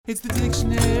It's the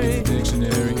dictionary.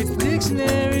 Dictionary. It's the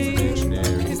dictionary.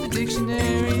 Dictionary. It's the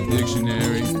dictionary.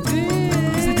 Dictionary. It's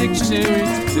the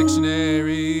dictionary. Dictionary.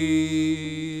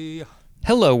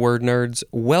 Hello, word nerds.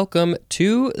 Welcome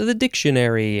to the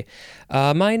dictionary.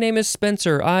 My name is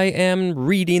Spencer. I am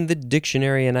reading the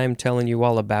dictionary, and I'm telling you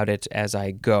all about it as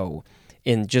I go,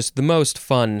 in just the most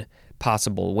fun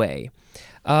possible way.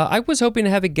 I was hoping to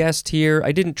have a guest here.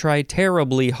 I didn't try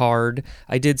terribly hard.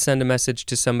 I did send a message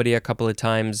to somebody a couple of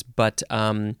times, but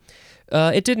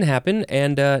it didn't happen,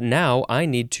 and now I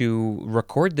need to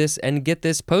record this and get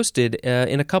this posted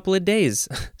in a couple of days.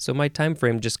 So my time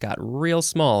frame just got real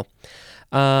small.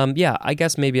 I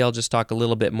guess maybe I'll just talk a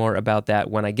little bit more about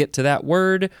that when I get to that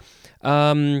word,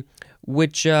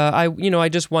 which I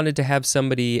just wanted to have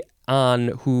somebody on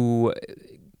who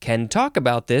can talk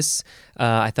about this.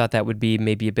 I thought that would be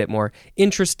maybe a bit more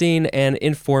interesting and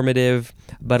informative,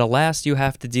 but alas, you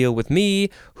have to deal with me,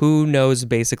 who knows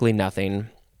basically nothing.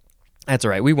 That's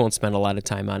all right, we won't spend a lot of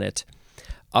time on it.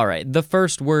 All right, the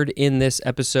first word in this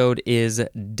episode is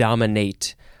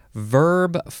dominate.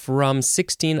 Verb from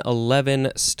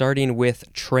 1611, starting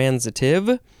with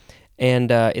transitive.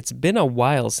 And it's been a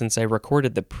while since I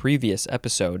recorded the previous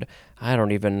episode. I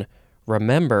don't even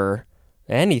remember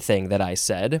anything that I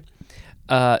said.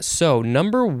 So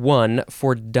number one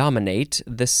for dominate,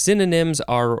 the synonyms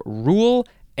are rule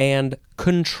and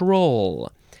control.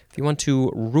 If you want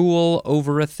to rule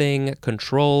over a thing,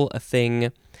 control a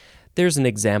thing, there's an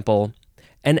example.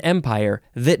 An empire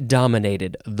that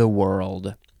dominated the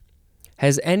world.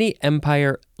 Has any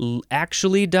empire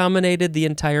actually dominated the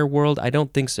entire world? I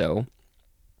don't think so.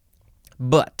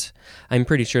 But I'm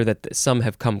pretty sure that some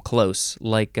have come close.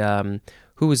 Like,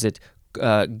 who was it?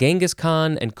 Genghis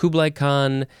Khan and Kublai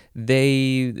Khan,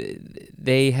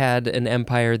 they had an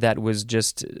empire that was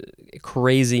just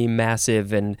crazy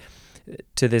massive, and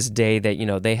to this day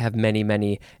that they have many,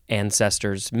 many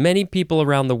ancestors. Many people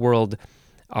around the world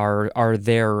are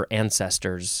their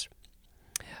ancestors.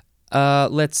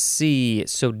 Let's see.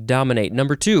 So dominate.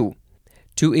 Number two,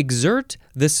 to exert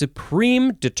the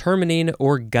supreme determining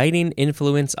or guiding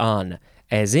influence on,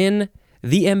 as in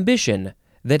the ambition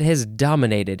that has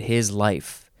dominated his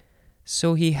life.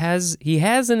 So he has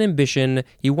an ambition,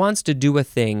 he wants to do a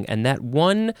thing, and that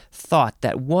one thought,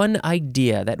 that one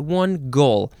idea, that one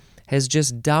goal has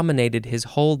just dominated his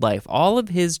whole life. All of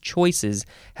his choices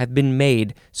have been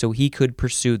made so he could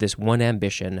pursue this one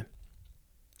ambition.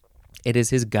 It is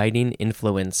his guiding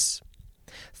influence.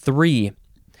 3.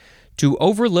 To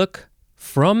overlook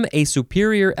from a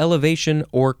superior elevation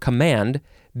or command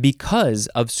because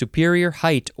of superior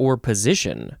height or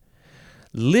position.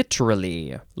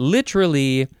 Literally,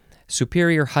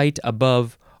 superior height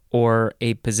above or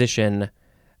a position,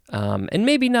 and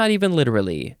maybe not even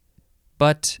literally.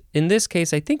 But in this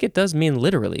case, I think it does mean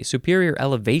literally, superior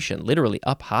elevation, literally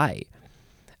up high.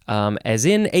 As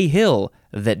in a hill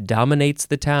that dominates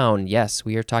the town. Yes,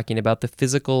 we are talking about the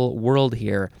physical world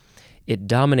here. It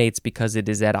dominates because it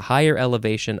is at a higher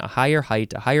elevation, a higher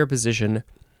height, a higher position,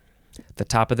 the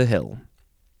top of the hill.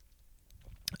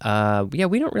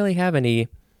 We don't really have any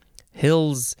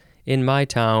hills in my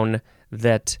town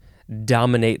that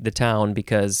dominate the town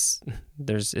because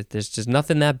there's just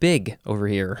nothing that big over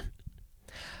here.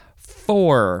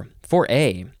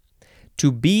 4A,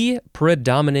 to be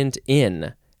predominant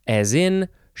in, as in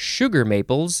sugar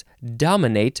maples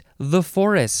dominate the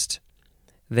forest.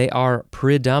 They are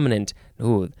predominant.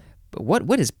 Ooh, but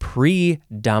what does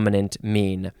predominant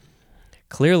mean?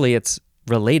 Clearly, it's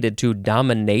related to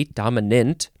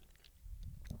dominant.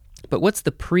 But what's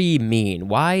the pre mean?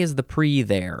 Why is the pre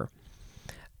there?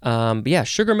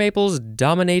 Sugar maples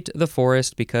dominate the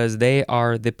forest because they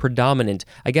are the predominant.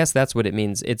 I guess that's what it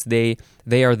means. It's they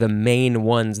are the main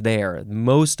ones there.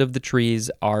 Most of the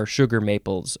trees are sugar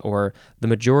maples, or the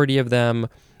majority of them,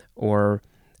 or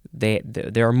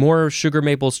there are more sugar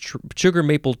maple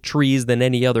trees than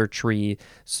any other tree,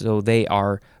 so they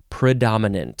are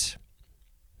predominant.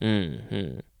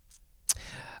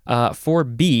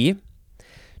 4B,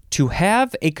 to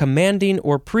have a commanding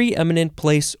or preeminent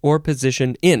place or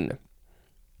position in,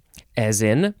 as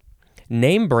in,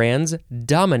 name brands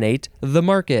dominate the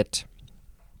market.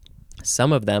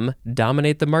 Some of them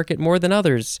dominate the market more than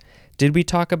others. Did we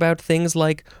talk about things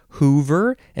like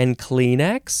Hoover and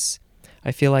Kleenex?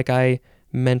 I feel like I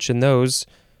mentioned those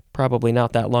probably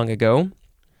not that long ago.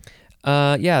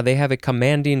 They have a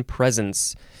commanding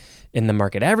presence in the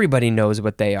market. Everybody knows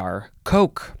what they are.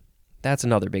 Coke, that's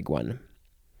another big one.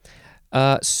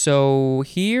 So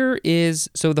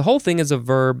the whole thing is a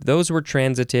verb. Those were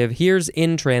transitive. Here's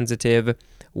intransitive.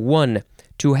 1,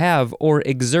 to have or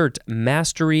exert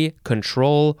mastery,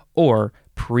 control, or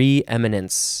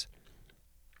preeminence.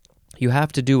 You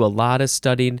have to do a lot of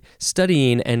studying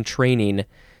and training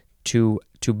to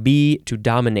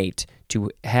dominate, to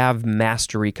have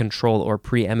mastery, control, or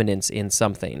preeminence in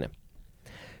something.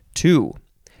 2,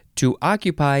 to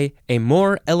occupy a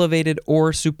more elevated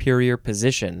or superior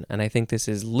position. And I think this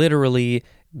is literally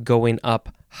going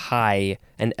up high,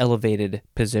 an elevated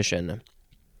position.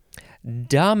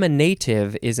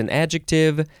 Dominative is an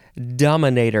adjective.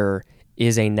 Dominator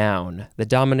is a noun. The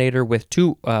dominator with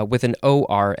an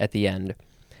OR at the end.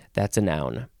 That's a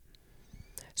noun.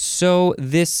 So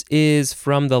this is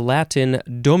from the Latin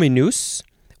dominus,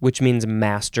 which means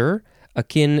master,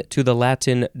 akin to the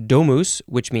Latin domus,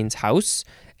 which means house,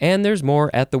 and there's more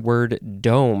at the word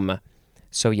dome.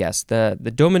 So yes, the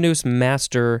dominus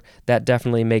master, that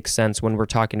definitely makes sense when we're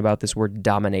talking about this word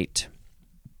dominate.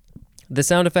 The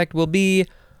sound effect will be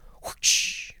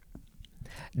whoosh.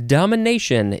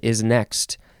 Domination is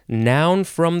next. Noun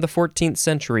from the 14th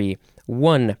century.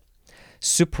 1,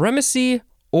 supremacy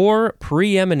or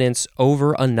preeminence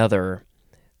over another.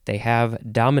 They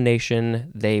have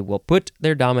domination. They will put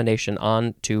their domination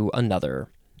on to another.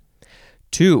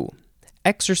 2,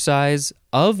 exercise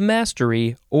of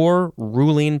mastery or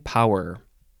ruling power.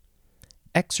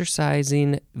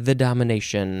 Exercising the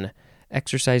domination.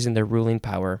 Exercising their ruling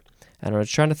power. I don't know,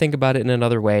 trying to think about it in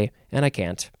another way, and I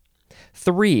can't.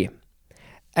 3,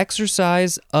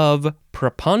 exercise of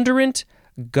preponderant,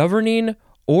 governing,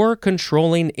 or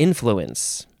controlling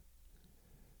influence.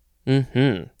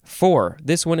 4,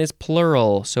 this one is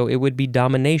plural, so it would be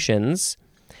dominations.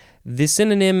 The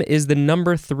synonym is the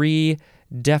number 3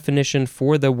 definition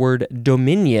for the word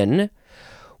dominion,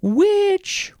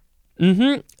 which,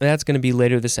 that's going to be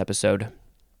later this episode.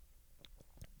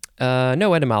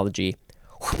 No etymology.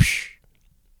 Whoosh.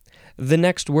 The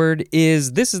next word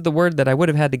this is the word that I would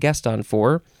have had to guest on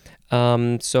for.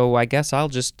 So I guess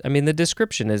the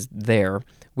description is there.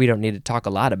 We don't need to talk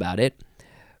a lot about it.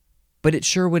 But it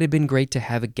sure would have been great to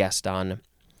have a guest on.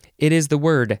 It is the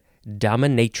word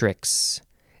dominatrix.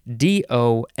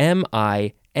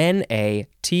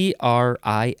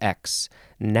 Dominatrix.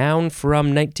 Noun from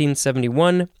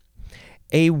 1971.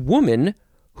 A woman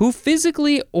who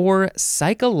physically or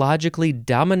psychologically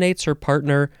dominates her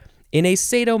partner in a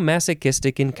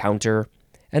sadomasochistic encounter,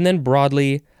 and then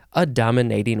broadly, a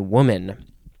dominating woman.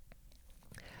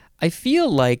 I feel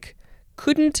like,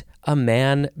 couldn't a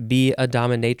man be a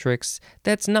dominatrix?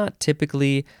 That's not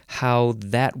typically how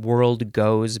that world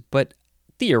goes, but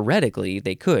theoretically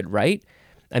they could, right?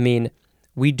 I mean,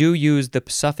 we do use the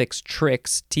suffix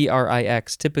trix,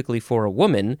 Trix, typically for a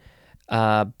woman,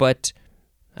 but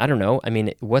I don't know. I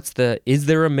mean, is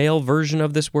there a male version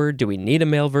of this word? Do we need a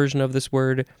male version of this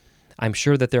word? I'm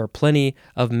sure that there are plenty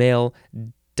of male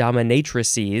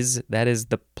dominatrices, that is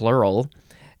the plural,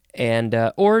 and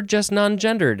or just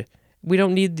non-gendered. We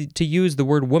don't need to use the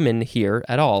word woman here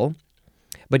at all.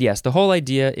 But yes, the whole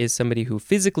idea is somebody who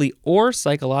physically or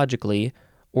psychologically,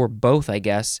 or both, I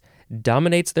guess,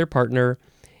 dominates their partner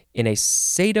in a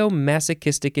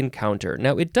sadomasochistic encounter.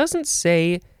 Now, it doesn't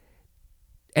say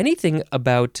anything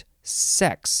about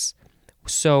sex.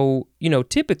 So,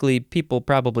 typically people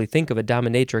probably think of a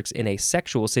dominatrix in a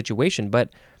sexual situation,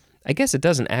 but I guess it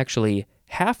doesn't actually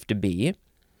have to be.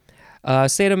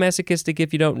 Sadomasochistic,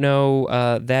 if you don't know,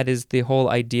 that is the whole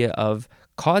idea of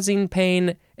causing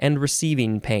pain and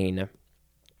receiving pain.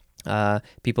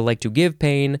 People like to give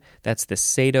pain, that's the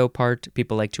sado part.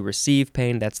 People like to receive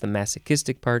pain, that's the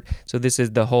masochistic part. So this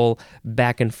is the whole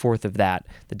back and forth of that.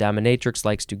 The dominatrix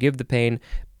likes to give the pain,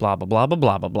 blah, blah, blah, blah,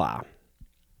 blah, blah, blah.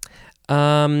 It's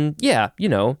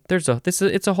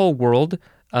a whole world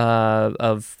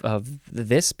of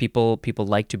this. People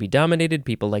like to be dominated.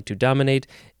 People like to dominate.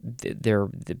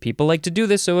 People like to do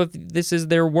this. So if this is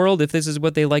their world, if this is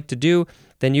what they like to do,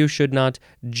 then you should not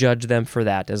judge them for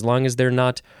that. As long as they're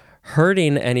not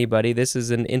hurting anybody, this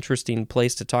is an interesting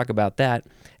place to talk about that.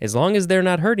 As long as they're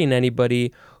not hurting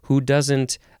anybody who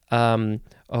doesn't, who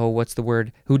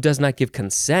does not give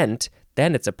consent,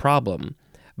 then it's a problem.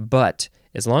 But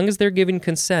as long as they're giving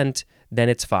consent, then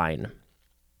it's fine.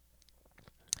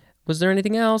 Was there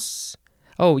anything else?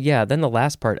 Oh, yeah, then the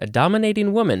last part, a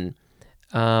dominating woman.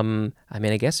 I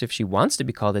guess if she wants to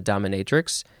be called a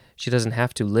dominatrix, she doesn't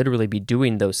have to literally be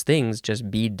doing those things, just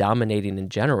be dominating in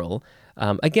general.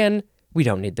 Again, we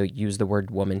don't need to use the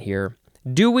word woman here.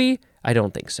 Do we? I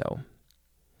don't think so.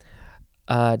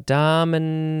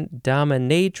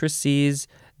 Dominatrices.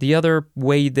 The other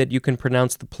way that you can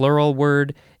pronounce the plural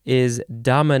word is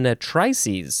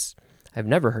dominatrices. I've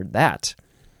never heard that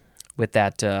with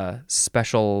that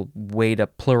special way to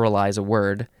pluralize a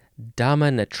word.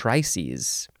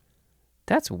 Dominatrices.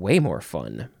 That's way more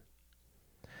fun.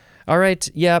 All right,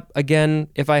 again,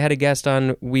 if I had a guest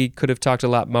on, we could have talked a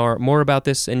lot more about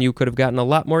this, and you could have gotten a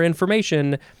lot more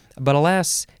information. But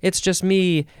alas, it's just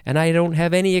me, and I don't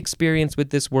have any experience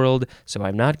with this world, so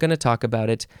I'm not going to talk about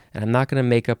it, and I'm not going to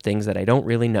make up things that I don't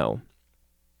really know.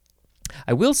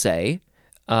 I will say,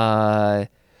 the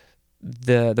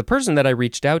person that I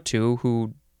reached out to,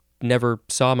 who never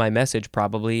saw my message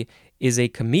probably, is a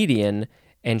comedian,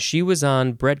 and she was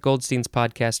on Brett Goldstein's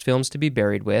podcast, Films to Be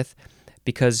Buried With,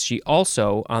 because she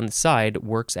also, on the side,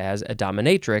 works as a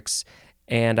dominatrix,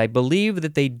 and I believe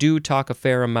that they do talk a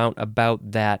fair amount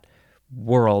about that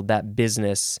world, that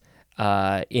business,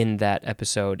 in that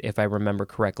episode, if I remember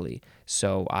correctly.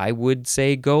 So I would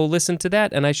say go listen to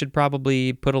that, and I should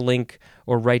probably put a link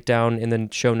or write down in the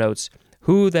show notes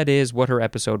who that is, what her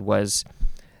episode was,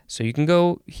 so you can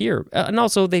go here. And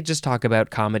also, they just talk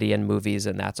about comedy and movies,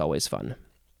 and that's always fun.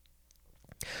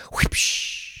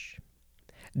 Whoopsh.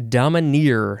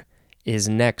 Domineer is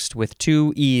next with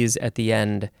 2 E's at the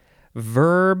end.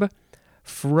 Verb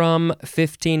from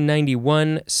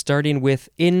 1591, starting with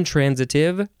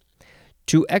intransitive,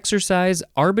 to exercise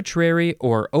arbitrary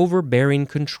or overbearing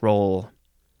control.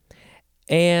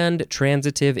 And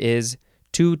transitive is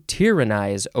to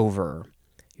tyrannize over.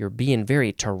 You're being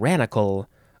very tyrannical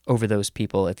over those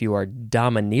people if you are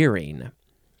domineering.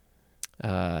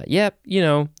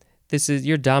 This is,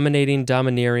 you're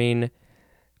domineering.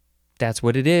 That's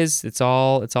what it is. It's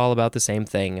all about the same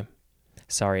thing.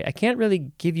 Sorry, I can't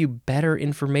really give you better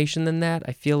information than that.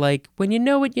 I feel like when you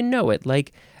know it, you know it.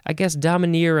 Like, I guess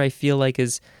domineer, I feel like,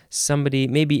 is somebody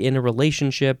maybe in a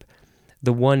relationship,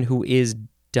 the one who is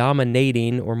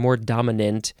dominating or more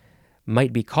dominant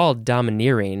might be called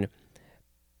domineering.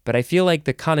 But I feel like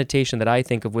the connotation that I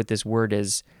think of with this word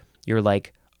is you're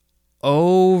like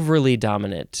overly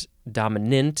dominant.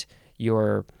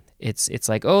 It's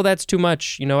like, oh, that's too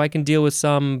much. I can deal with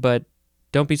some, but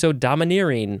don't be so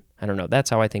domineering. I don't know. That's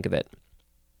how I think of it.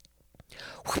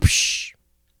 Whoosh.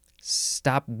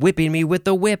 Stop whipping me with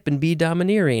the whip and be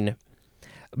domineering.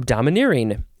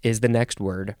 Domineering is the next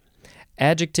word.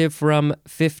 Adjective from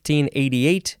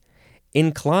 1588.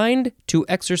 Inclined to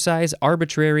exercise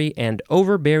arbitrary and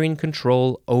overbearing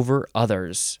control over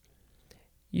others.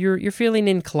 You're feeling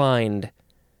inclined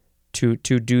to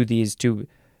do these, to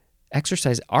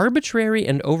exercise arbitrary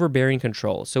and overbearing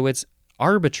control. So it's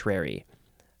arbitrary.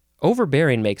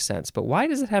 Overbearing makes sense, but why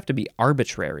does it have to be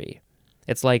arbitrary?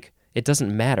 It's like, it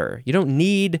doesn't matter. You don't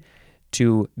need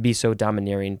to be so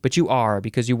domineering, but you are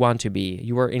because you want to be.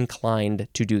 You are inclined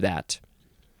to do that.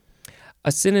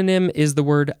 A synonym is the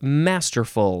word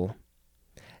masterful.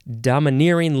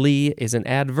 Domineeringly is an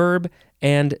adverb,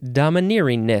 and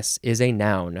domineeringness is a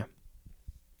noun.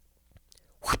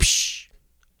 Whoopsh.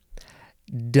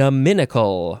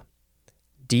 Dominical.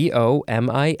 Dominical.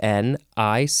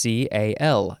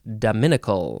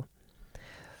 Dominical.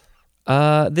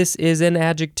 This is an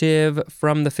adjective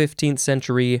from the 15th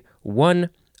century, one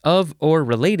of or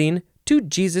relating to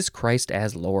Jesus Christ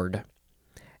as Lord,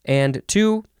 and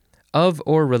two, of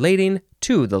or relating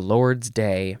to the Lord's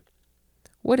Day.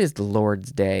 What is the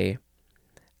Lord's Day?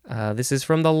 This is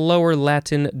from the Lower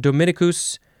Latin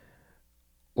Dominicus,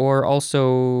 or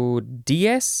also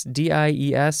dies,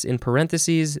 D-I-E-S, in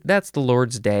parentheses. That's the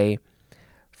Lord's Day.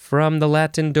 From the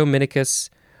Latin Dominicus,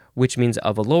 which means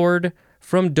of a Lord.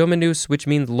 From Dominus, which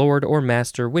means Lord or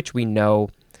Master, which we know.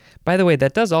 By the way,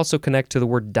 that does also connect to the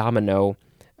word domino.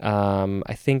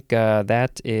 I think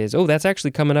that's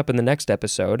actually coming up in the next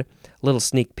episode. A little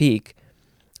sneak peek.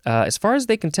 As far as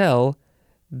they can tell,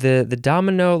 the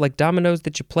domino, like dominoes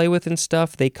that you play with and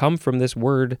stuff, they come from this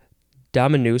word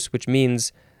dominus, which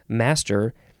means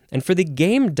master. And for the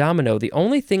game domino, the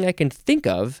only thing I can think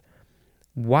of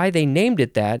why they named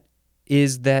it that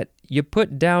is that you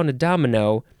put down a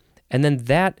domino, and then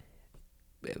that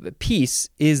piece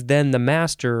is then the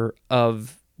master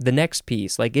of the next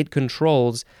piece. Like, it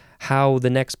controls how the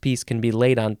next piece can be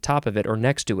laid on top of it or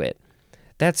next to it.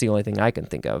 That's the only thing I can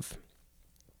think of.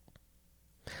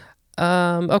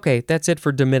 Okay, that's it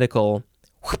for Dominical.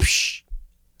 Whoopsh.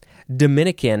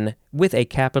 Dominican with a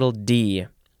capital D.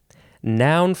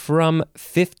 Noun from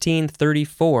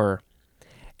 1534.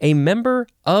 A member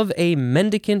of a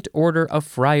mendicant order of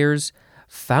friars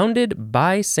founded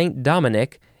by Saint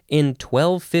Dominic in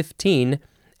 1215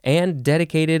 and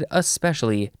dedicated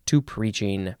especially to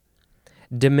preaching.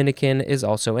 Dominican is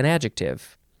also an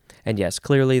adjective. And yes,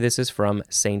 clearly this is from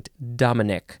Saint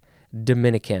Dominic,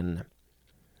 Dominican.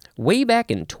 Way back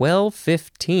in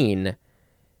 1215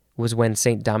 was when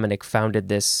Saint Dominic founded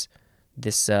this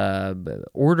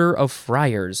order of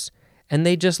friars, and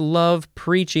they just love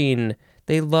preaching.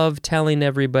 They love telling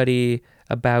everybody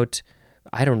about,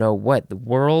 I don't know what, the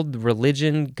world,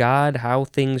 religion, God, how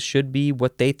things should be,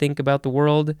 what they think about the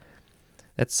world.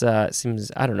 That's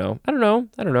seems, I don't know.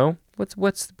 What's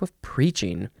with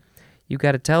preaching? You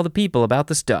got to tell the people about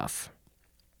the stuff.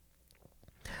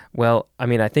 Well, I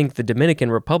mean, I think the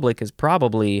Dominican Republic is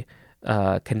probably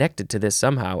connected to this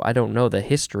somehow. I don't know the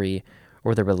history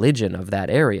or the religion of that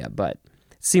area, but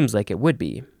it seems like it would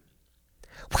be.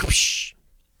 Whoosh!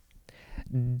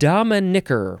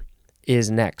 Dominicker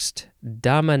is next.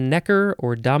 Dominicker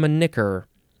or Dominicker.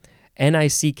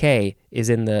 Nick is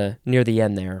near the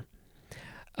end there.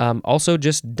 Also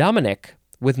just Dominic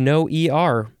with no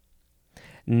ER.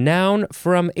 Noun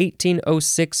from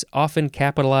 1806, often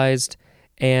capitalized,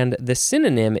 and the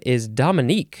synonym is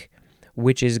Dominique,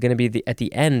 which is going to be at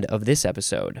the end of this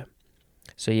episode.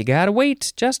 So you gotta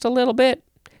wait just a little bit.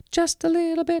 Just a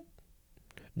little bit.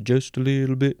 Just a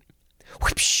little bit.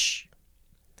 Whoosh!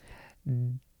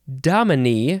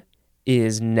 Domini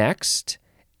is next.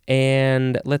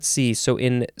 And let's see. So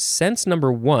in sense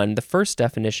number 1, the first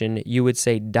definition, you would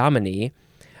say domini.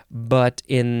 But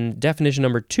in definition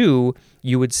number 2,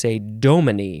 you would say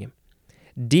domini.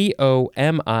 Domine.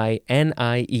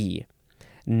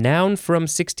 Noun from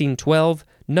 1612.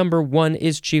 Number 1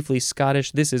 is chiefly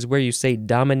Scottish. This is where you say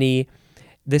domini.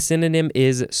 The synonym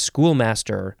is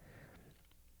schoolmaster.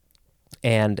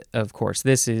 And of course,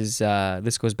 this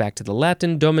goes back to the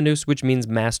Latin dominus, which means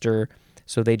master.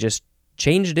 So they just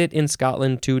changed it in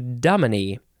Scotland to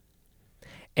domini.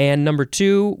 And number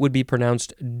 2 would be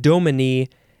pronounced domini,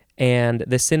 and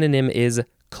the synonym is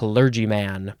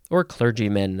clergyman or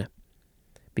clergyman,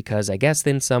 because I guess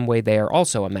in some way they are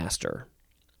also a master.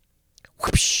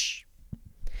 Whoosh!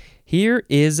 Here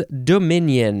is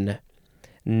dominion.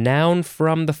 Noun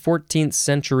from the 14th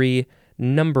century.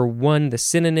 Number 1, the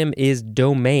synonym is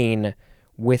domain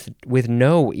with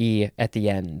no E at the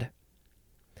end.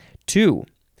 2,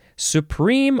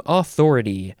 supreme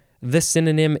authority. The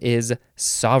synonym is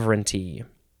sovereignty.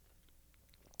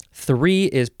 3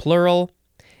 is plural.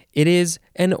 It is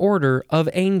an order of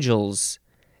angels.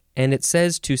 And it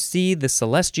says to see the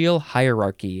celestial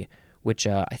hierarchy, which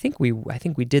I think we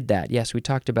did that. Yes, we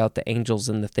talked about the angels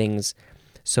and the things.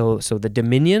 So the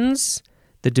dominions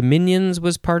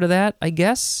was part of that, I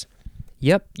guess.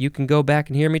 Yep, you can go back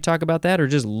and hear me talk about that, or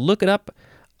just look it up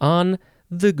on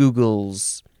the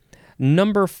Googles.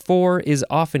 Number 4 is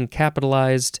often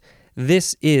capitalized.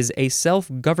 This is a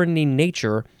self-governing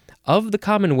nature of the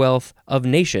Commonwealth of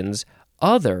Nations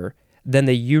other than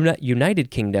the United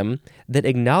Kingdom that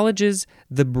acknowledges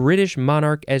the British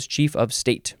monarch as chief of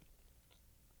state.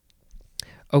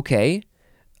 Okay,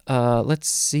 let's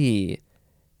see.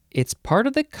 It's part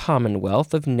of the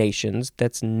Commonwealth of Nations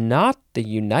that's not the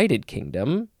United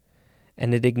Kingdom,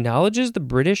 and it acknowledges the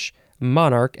British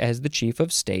monarch as the chief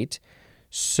of state.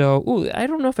 So, I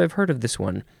don't know if I've heard of this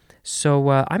one. So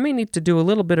I may need to do a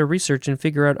little bit of research and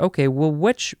figure out, okay, well,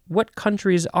 what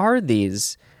countries are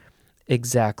these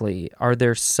exactly? Are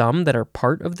there some that are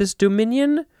part of this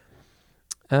dominion?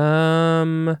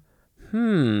 I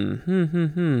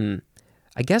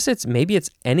guess maybe it's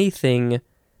anything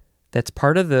that's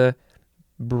part of the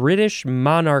British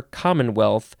monarch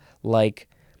Commonwealth, like,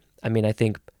 I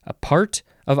think a part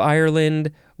of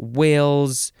Ireland,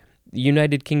 Wales,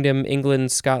 United Kingdom,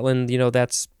 England, Scotland,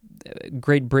 that's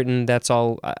Great Britain, that's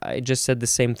all. I just said the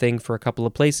same thing for a couple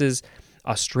of places.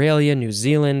 Australia, New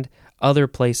Zealand, other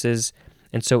places.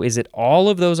 And so is it all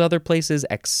of those other places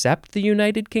except the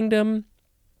United Kingdom?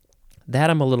 That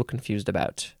I'm a little confused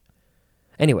about.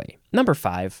 Anyway, number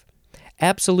 5,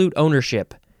 absolute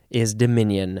ownership is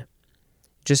dominion.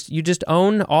 You just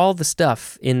own all the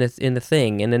stuff in the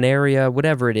thing, in an area,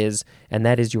 whatever it is, and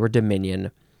that is your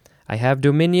dominion. I have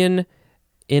dominion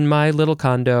in my little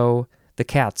condo. The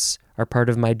cats are part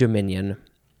of my dominion.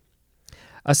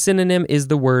 A synonym is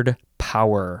the word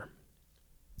power.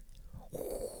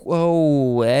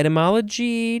 Whoa,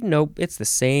 etymology? Nope, it's the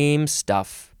same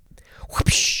stuff.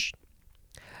 Whoosh.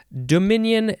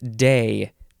 Dominion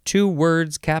Day. 2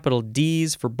 words, capital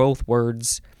D's for both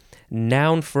words.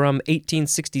 Noun from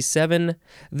 1867.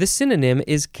 The synonym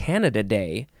is Canada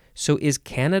Day. So is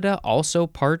Canada also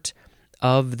part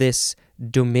of this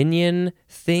Dominion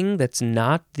thing that's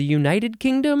not the United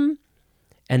Kingdom?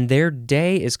 And their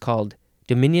day is called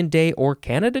Dominion Day or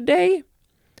Canada Day?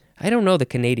 I don't know the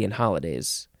Canadian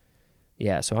holidays.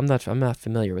 Yeah, so I'm not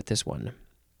familiar with this one.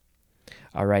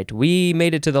 All right, we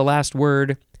made it to the last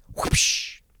word.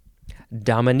 Whoosh!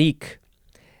 Dominique.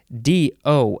 Dominique.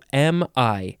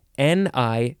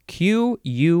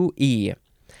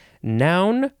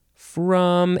 Noun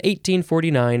from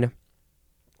 1849.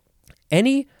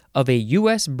 Any of a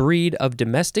U.S. breed of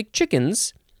domestic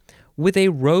chickens with a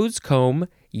rose comb,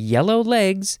 yellow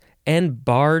legs, and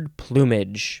barred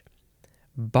plumage.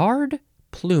 Barred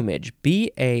plumage,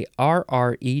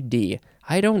 B-A-R-R-E-D.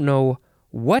 I don't know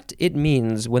what it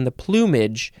means when the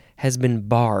plumage has been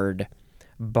barred.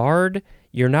 Barred,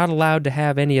 you're not allowed to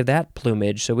have any of that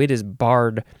plumage, so it is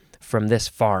barred from this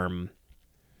farm.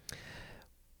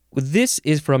 This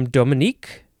is from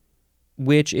Dominique,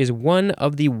 which is one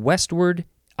of the westward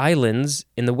islands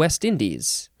in the West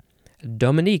Indies.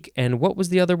 Dominique, and what was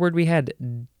the other word we had?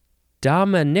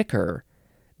 Dominicker.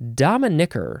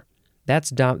 Dominicker.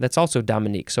 That's also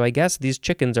Dominique. So I guess these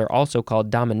chickens are also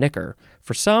called Dominicker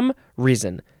for some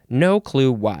reason. No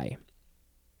clue why.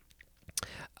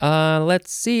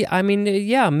 Let's see. I mean,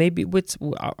 yeah, maybe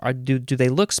do they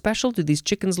look special? Do these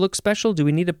chickens look special? Do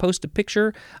we need to post a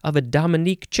picture of a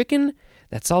Dominique chicken?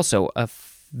 That's also a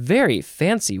very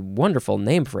fancy, wonderful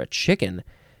name for a chicken.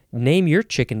 Name your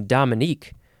chicken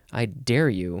Dominique. I dare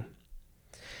you.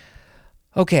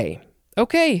 Okay.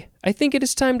 I think it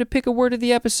is time to pick a word of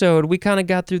the episode. We kind of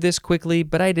got through this quickly,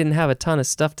 but I didn't have a ton of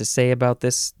stuff to say about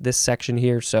this section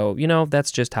here, so,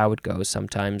 that's just how it goes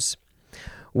sometimes.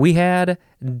 We had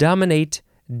dominate,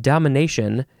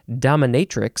 domination,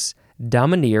 dominatrix,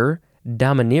 domineer,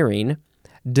 domineering,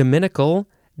 dominical,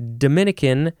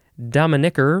 dominican,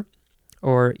 dominicker,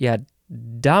 or,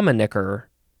 dominicker.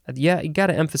 Yeah, you got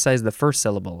to emphasize the first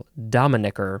syllable,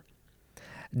 dominicker.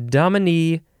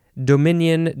 Dominee,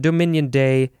 Dominion, Dominion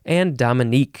Day, and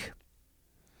Dominique.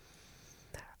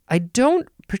 I don't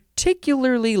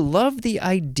particularly love the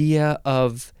idea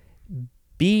of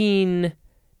being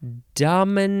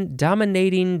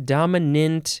dominating,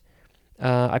 dominant.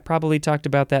 I probably talked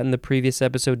about that in the previous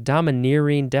episode.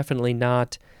 Domineering, definitely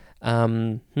not.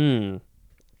 So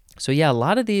yeah, a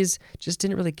lot of these just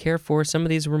didn't really care for. Some of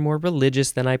these were more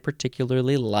religious than I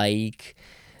particularly like.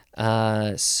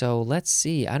 So let's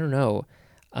see. I don't know.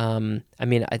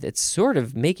 It's sort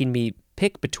of making me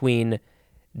pick between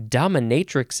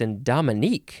dominatrix and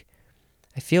Dominique.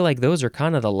 I feel like those are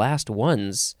kind of the last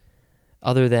ones,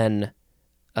 other than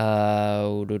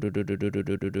Dominicker,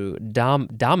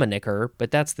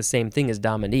 but that's the same thing as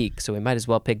Dominique, so we might as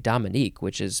well pick Dominique,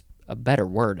 which is a better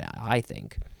word, I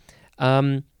think.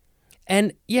 And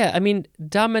yeah,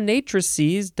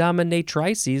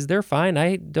 dominatrices, they're fine.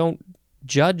 I don't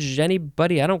judge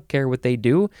anybody. I don't care what they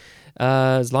do,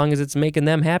 as long as it's making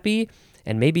them happy,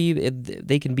 and maybe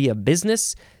they can be a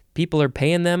business. People are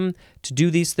paying them to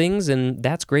do these things, and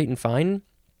that's great and fine.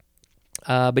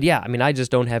 But yeah, I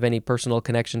just don't have any personal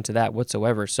connection to that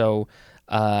whatsoever. So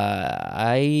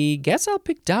I guess I'll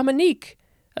pick Dominique,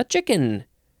 a chicken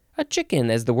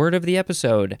as the word of the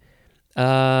episode.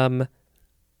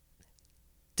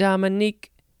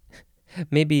 Dominique,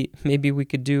 maybe we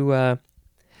could do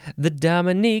the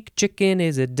Dominique chicken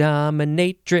is a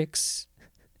dominatrix.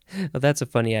 Well, that's a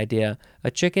funny idea. A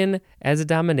chicken as a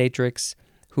dominatrix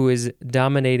who is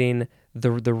dominating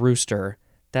the rooster.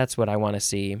 That's what I want to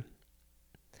see.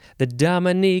 The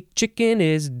Dominique chicken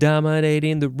is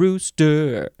dominating the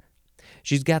rooster.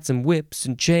 She's got some whips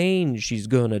and chains. She's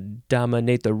gonna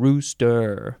dominate the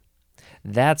rooster.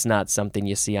 That's not something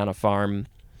you see on a farm.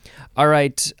 All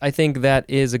right, I think that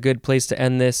is a good place to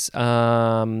end this.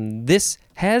 This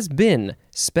has been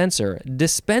Spencer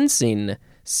dispensing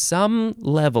some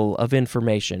level of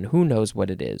information. Who knows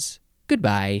what it is?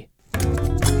 Goodbye.